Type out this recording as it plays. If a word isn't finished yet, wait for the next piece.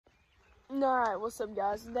Alright, what's up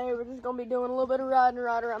guys? Today we're just going to be doing a little bit of riding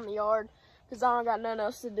around the yard because I don't got nothing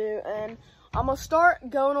else to do. And I'm going to start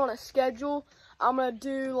going on a schedule. I'm going to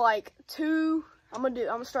do like I'm going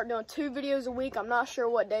to start doing 2 videos a week. I'm not sure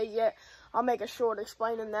what days yet. I'll make a short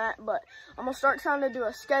explaining that. But I'm going to start trying to do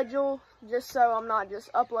a schedule just so I'm not just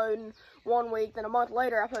uploading one week, then a month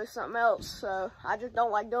later I post something else. So I just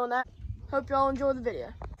don't like doing that. Hope y'all enjoy the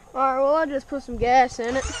video. Alright, well I just put some gas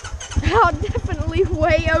in it. I definitely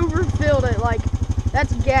way overfilled it. Like,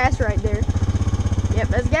 that's gas right there. Yep,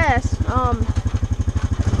 that's gas. But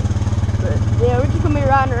yeah, we're just gonna be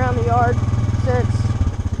riding around the yard since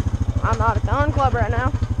I'm not at the Hunt Club right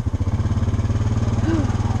now.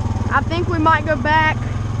 I think we might go back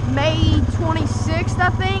May 26th, I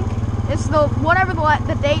think. It's whatever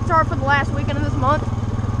the dates are for the last weekend of this month.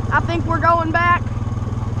 I think we're going back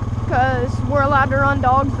because we're allowed to run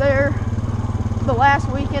dogs there the last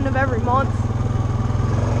weekend of every month.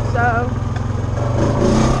 So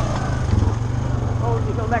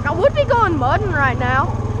I would be going mudding right now,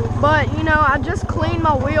 but you know, I just cleaned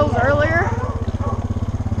my wheels earlier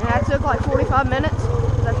and that took like 45 minutes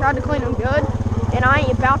because I tried to clean them good, and I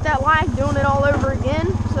ain't about that life doing it all over again.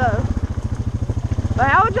 So, but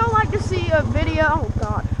how would y'all like to see a video? Oh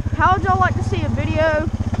God, how would y'all like to see a video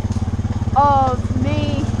of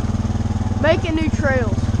me making new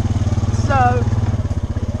trails? So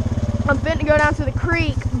I'm finna go down to the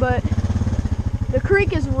creek, but the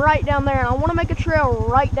creek is right down there, and I want to make a trail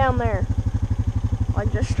right down there,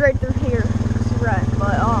 like just straight through here. Right,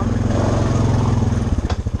 but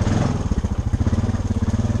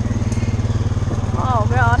oh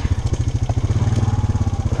God,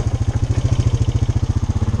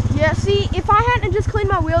 yeah. See, if I hadn't just cleaned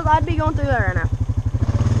my wheels, I'd be going through there right now.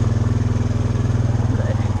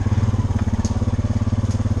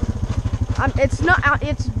 It's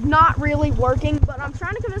not really working, but I'm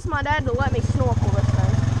trying to convince my dad to let me snorkel this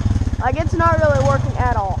thing. Like, it's not really working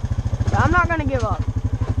at all. But I'm not gonna give up.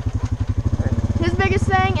 His biggest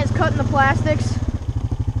thing is cutting the plastics,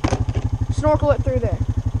 snorkel it through there.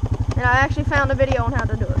 And I actually found a video on how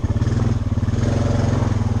to do it.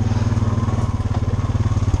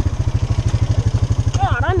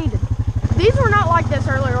 God, I needed. These were not like this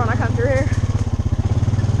earlier when I come through here.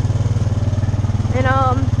 And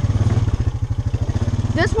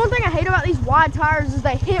this one thing I hate about these wide tires is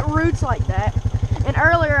they hit roots like that. And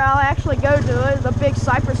earlier I'll actually go to it, the big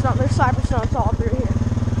cypress stump. There's cypress stumps all through here.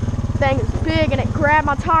 Thing is big, and it grabbed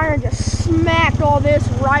my tire and just smacked all this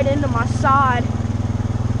right into my side.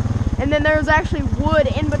 And then there was actually wood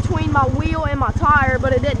in between my wheel and my tire,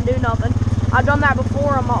 but it didn't do nothing. I've done that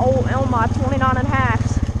before on my 29 and a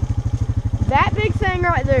halves. That big thing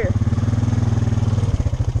right there.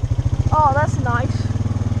 Oh, that's nice.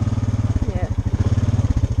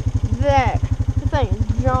 The thing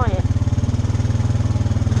is giant.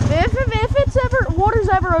 If it's ever, water's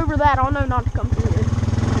ever over that, I'll know not to come through here.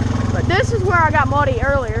 But this is where I got muddy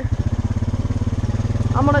earlier.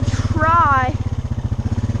 I'm gonna try.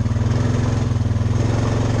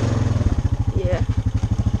 Yeah.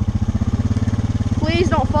 Please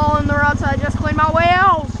don't fall in the roadside. Just clean my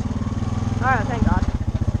wheels. Alright, thank God.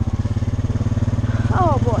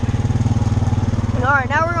 Oh boy. Alright,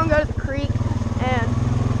 now we're gonna go to the creek and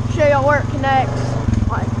show y'all where it connects.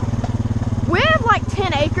 Like, we have like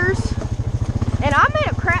 10 acres, and I made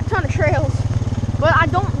a crap ton of trails, but I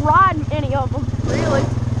don't ride any of them really,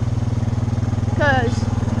 because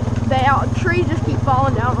trees just keep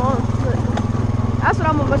falling down on them. But that's what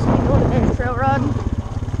I'm supposed to be doing today, trail riding.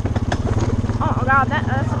 Oh God,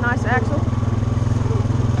 that's a nice axle.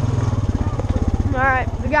 All right,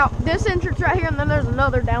 we got this entrance right here, and then there's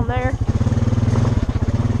another down there.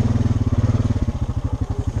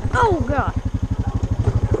 Oh God.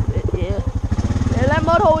 Yeah, that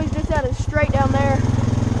mud hole is just headed straight down there.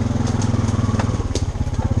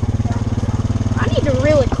 I need to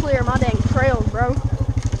really clear my dang trails, bro.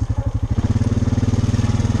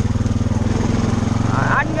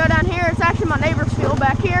 I can go down here. It's actually my neighbor's field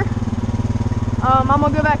back here. I'm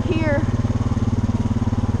gonna go back here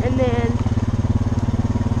and then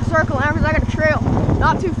circle out because I got a trail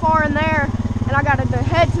not too far in there, and I got to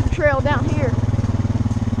head to the trail down here.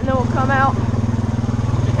 And then we'll come out.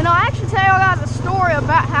 And I'll actually tell you guys a story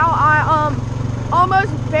about how I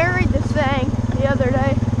almost buried this thing the other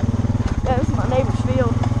day. Yeah, this is my neighbor's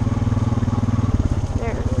field.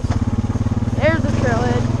 There it is. There's the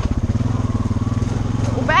trailhead.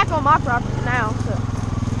 We're back on my property now, so.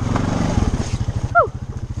 Whew.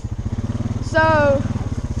 So,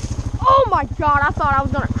 oh my God, I thought I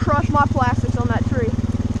was gonna crush my plastics on that tree.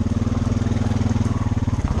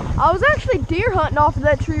 I was actually deer hunting off of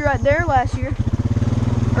that tree right there last year,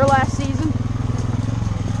 or last season.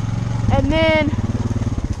 And then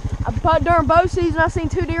during bow season, I seen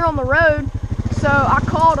 2 deer on the road, so I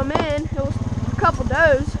called them in. It was a couple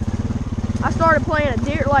does. I started playing a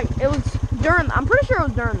deer, like it was during, I'm pretty sure it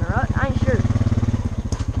was during the rut, I ain't sure.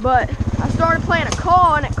 But I started playing a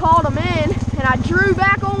call and it called them in, and I drew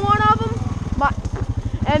back on one of them,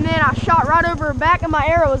 and then I shot right over her back and my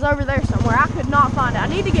arrow was over there somewhere. I could not find it. I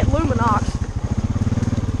need to get Luminox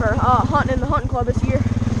for hunting in the hunting club this year.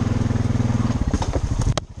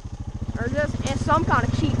 Or just in some kind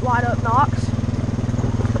of cheap light up Nox.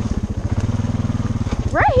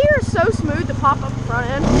 Right here is so smooth to pop up the front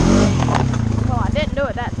end. Well, I didn't do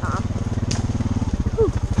it that time.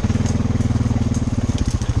 Whew.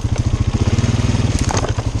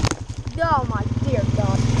 Oh my dear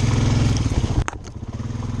God.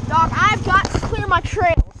 Dog, I've got to clear my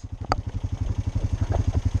trails.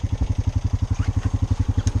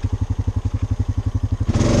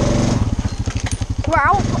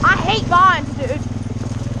 I hate vines, dude.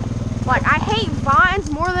 Like, I hate vines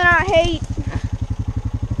more than I hate...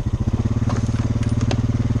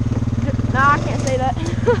 Nah, I can't say that.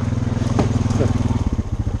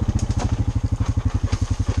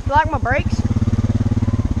 You like my brakes?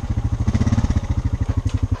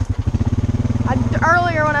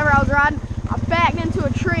 Earlier, whenever I was riding, I backed into a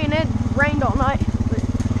tree and it rained all night. But,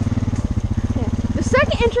 yeah. The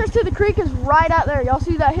second entrance to the creek is right out there. Y'all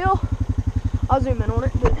see that hill? I'll zoom in on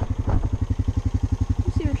it, but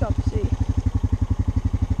let's see what y'all can see.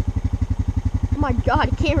 Oh my God,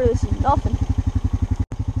 the camera, this is nothing.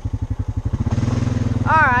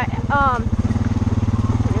 Alright,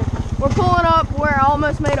 we're pulling up where I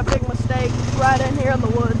almost made a big mistake right in here in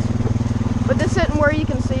the woods. But this isn't where you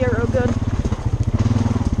can see it real good.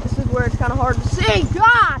 This is where it's kind of hard to see.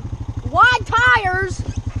 God! Wide tires!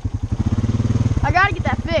 I gotta get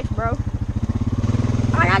that fixed, bro.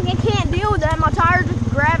 I can't deal with that. My tires just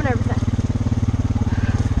grabbing everything.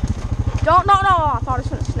 No, I thought I was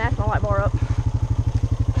gonna snatch my light bar up.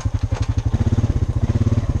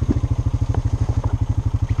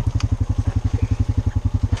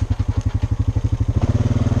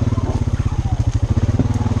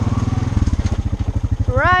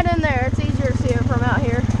 Right in there. It's easier to see it from out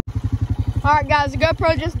here. Alright guys, the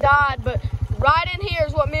GoPro just died, but right in here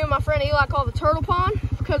is what me and my friend Eli call the turtle pond,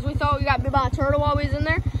 because we thought we got bit by a turtle while we was in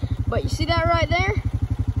there. But you see that right there?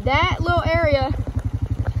 That little area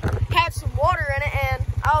had some water in it, and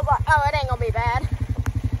I was like, oh, it ain't gonna be bad.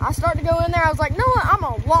 I started to go in there, I was like, no, I'm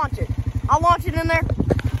gonna launch it. I launch it in there,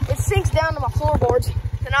 it sinks down to my floorboards,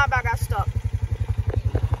 and I about got stuck.